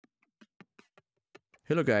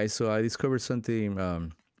Hello guys, so I discovered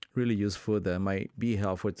something really useful that might be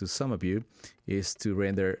helpful to some of you is to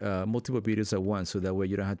render multiple videos at once, so that way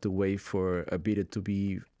you don't have to wait for a video to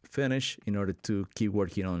be finished in order to keep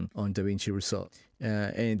working on Davinci Resolve.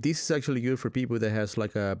 And this is actually good for people that has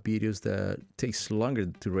like videos that takes longer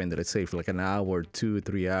to render, let's say for like an hour,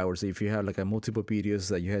 2-3 hours. If you have like a multiple videos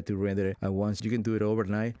that you had to render at once, you can do it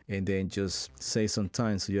overnight and then just save some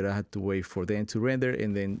time, so you don't have to wait for them to render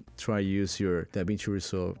and then try to use your Davinci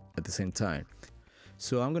Resolve at the same time.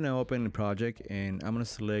 So I'm gonna open a project and I'm gonna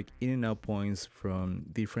select in and out points from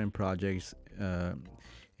different projects,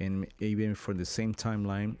 and even for the same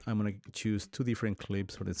timeline. I'm gonna choose 2 different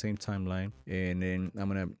clips for the same timeline, and then I'm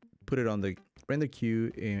gonna put it on the render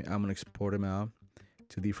queue and I'm gonna export them out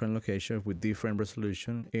to different locations with different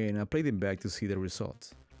resolution, and I'll play them back to see the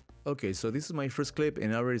results. Okay, so this is my first clip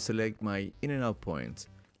and I already select my in and out points.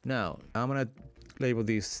 Now I'm gonna label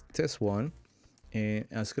this test 1, and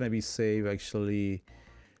it's gonna be saved actually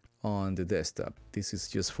on the desktop. This is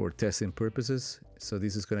just for testing purposes, so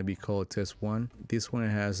this is gonna be called test 1. This one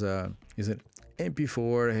has is an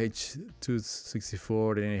MP4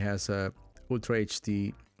 H264, and it has a Ultra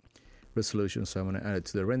HD resolution. So I'm gonna add it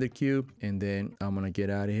to the render queue, and then I'm gonna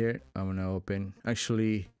get out of here. I'm gonna open,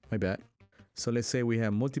 actually my bad. So let's say we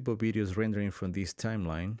have multiple videos rendering from this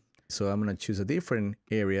timeline. So I'm gonna choose a different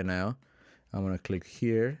area now. I'm gonna click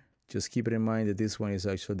here. Just keep it in mind that this one is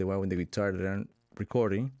actually the one with the guitar that I'm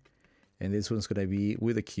recording, and this one's gonna be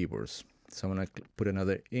with the keyboards. So I'm gonna put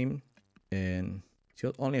another in, and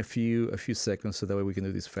just only a few seconds, so that way we can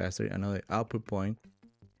do this faster. Another output point,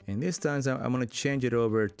 and this time I'm gonna change it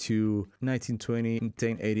over to 1920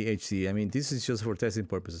 1080 HD. I mean, this is just for testing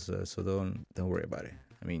purposes, so don't worry about it.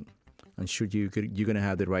 I mean, I'm sure you're gonna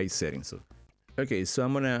have the right settings. So okay, so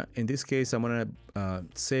I'm gonna, in this case, I'm gonna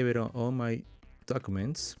save it on all my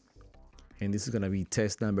documents, and this is gonna be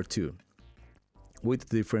test number 2 with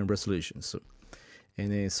different resolutions. So,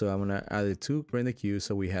 and then so I'm gonna add it to render queue,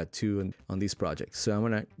 so we had 2 on this project. So I'm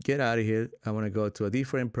gonna get out of here. I want to go to a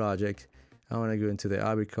different project. I want to go into the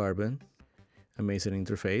Avid Carbon Amazing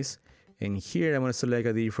interface, and here I'm gonna select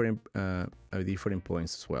a different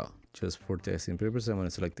points as well, just for testing purposes. I'm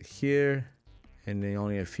gonna select it here, and then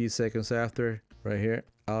only a few seconds after, right here,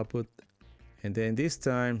 output, and then this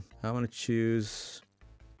time I'm gonna choose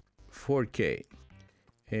 4K,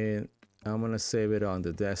 and I'm gonna save it on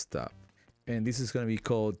the desktop, and this is gonna be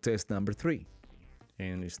called test number 3,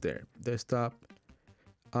 and it's there, desktop,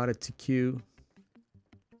 add it to queue.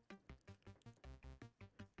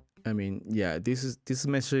 I mean, yeah, this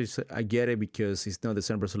message, I get it, because it's not the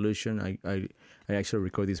same resolution. I actually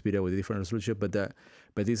record this video with a different resolution, but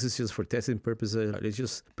this is just for testing purposes. Let's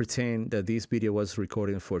just pretend that this video was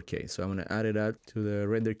recorded in 4K. So I'm gonna add it out to the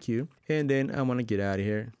render queue, and then I'm gonna get out of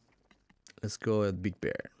here. Let's go at Big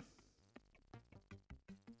Bear.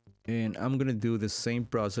 And I'm gonna do the same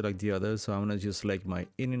process like the others. So I'm gonna just select my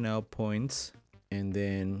in and out points, and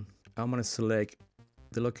then I'm gonna select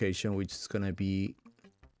the location, which is gonna be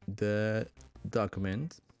the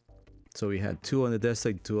document. So we had 2 on the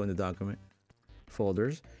desktop, 2 on the document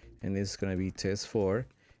folders, and this is gonna be test 4,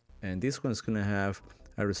 and this one's gonna have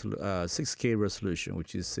a 6K resolution,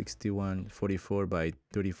 which is 6144 by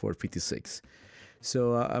 3456.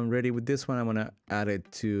 So I'm ready with this one. I'm gonna add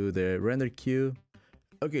it to the render queue.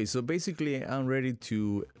 Okay, so basically I'm ready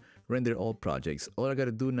to render all projects. All I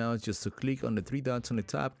gotta do now is just to click on the 3 dots on the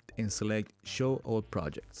top and select show all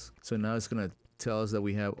projects. So now it's gonna tell us that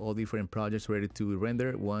we have all different projects ready to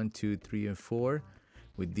render, 1, 2, 3, and 4,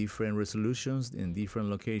 with different resolutions in different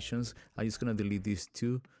locations. I'm just gonna delete these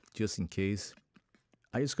 2 just in case.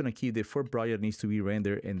 I'm just gonna keep the 4 project needs to be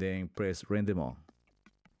rendered, and then press render all.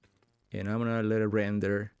 And I'm gonna let it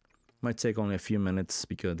render. Might take only a few minutes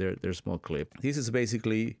because they're small clip. This is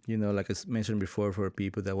basically, you know, like I mentioned before, for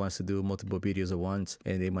people that wants to do multiple videos at once,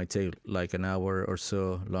 and they might take like an hour or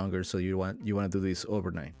so longer. So you want to do this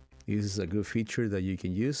overnight. This is a good feature that you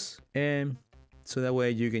can use, and so that way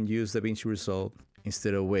you can use Davinci Resolve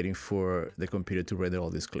instead of waiting for the computer to render all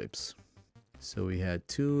these clips. So we had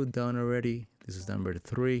 2 done already. This is number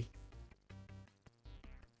 3.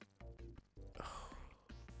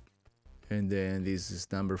 And then this is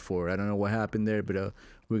number 4. I don't know what happened there, but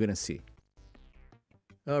we're gonna see.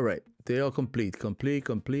 All right, they're all complete.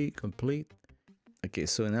 Okay,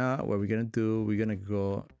 so now what we're gonna do, we're gonna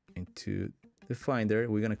go into the Finder.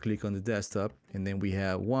 We're gonna click on the desktop, and then we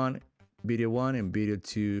have video 1 and video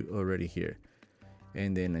 2 already here.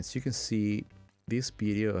 And then as you can see, this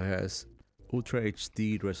video has Ultra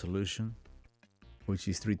HD resolution, which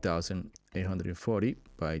is 3840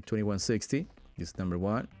 by 2160. This is number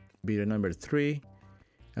 1. Video number 3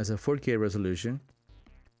 has a 4K resolution,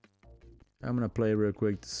 I'm gonna play real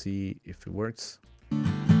quick to see if it works.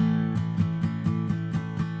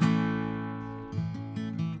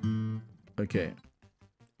 Okay,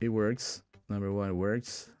 it works. Number 1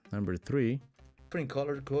 works. Number 3, different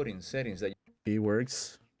color coding settings that it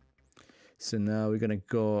works. So now we're gonna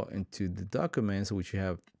go into the documents, which you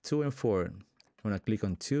have 2 and 4. I'm gonna click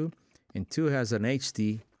on 2, and 2 has an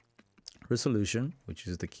HD resolution, which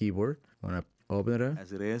is the keyboard. I'm gonna open it up.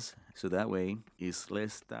 As it is, so that way it's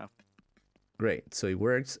less stuff. Great, so it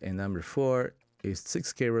works. And number 4 is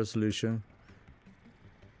 6K resolution,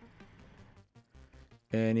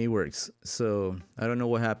 and it works. So I don't know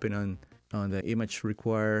what happened on the image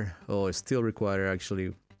require, or still require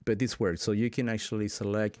actually, but this works. So you can actually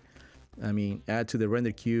select, add to the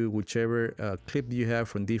render queue whichever clip you have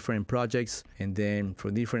from different projects, and then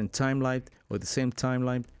from different timeline or the same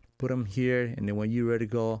timeline, put them here, and then when you're ready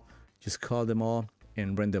to go, just call them all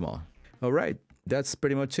and run them all. All right, that's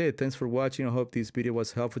pretty much it. Thanks for watching. I hope this video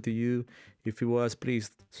was helpful to you. If it was,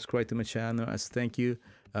 please subscribe to my channel as thank you.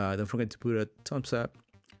 Don't forget to put a thumbs up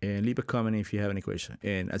and leave a comment if you have any question.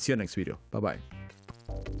 And I'll see you next video. Bye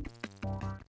bye.